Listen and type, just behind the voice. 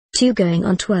2 going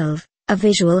on 12. A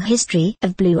visual history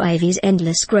of Blue Ivy's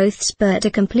endless growth spurt. A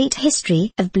complete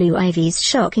history of Blue Ivy's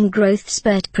shocking growth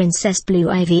spurt. Princess Blue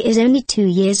Ivy is only 2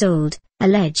 years old,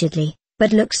 allegedly,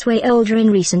 but looks way older in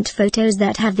recent photos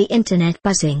that have the internet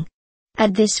buzzing.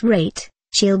 At this rate,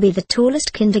 she'll be the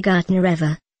tallest kindergartner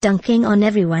ever, dunking on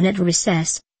everyone at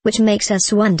recess, which makes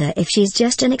us wonder if she's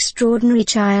just an extraordinary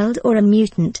child or a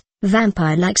mutant,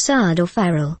 vampire like Sard or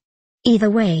Farrell.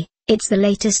 Either way, it's the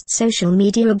latest social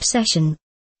media obsession.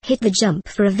 Hit the jump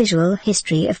for a visual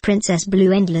history of Princess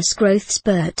Blue endless growth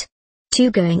spurt. 2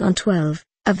 going on 12.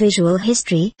 A visual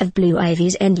history of Blue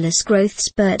Ivy's endless growth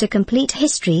spurt. A complete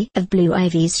history of Blue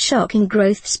Ivy's shocking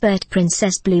growth spurt.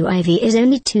 Princess Blue Ivy is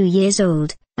only 2 years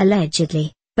old,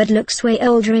 allegedly, but looks way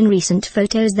older in recent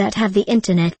photos that have the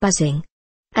internet buzzing.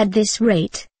 At this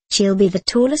rate, she'll be the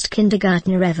tallest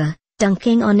kindergartner ever,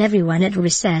 dunking on everyone at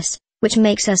recess, which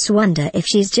makes us wonder if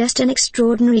she's just an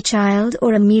extraordinary child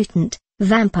or a mutant,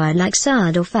 vampire like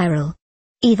Sard or Farrell.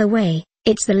 Either way,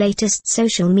 it's the latest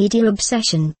social media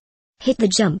obsession. Hit the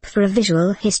jump for a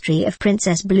visual history of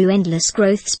Princess Blue endless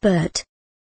growth spurt.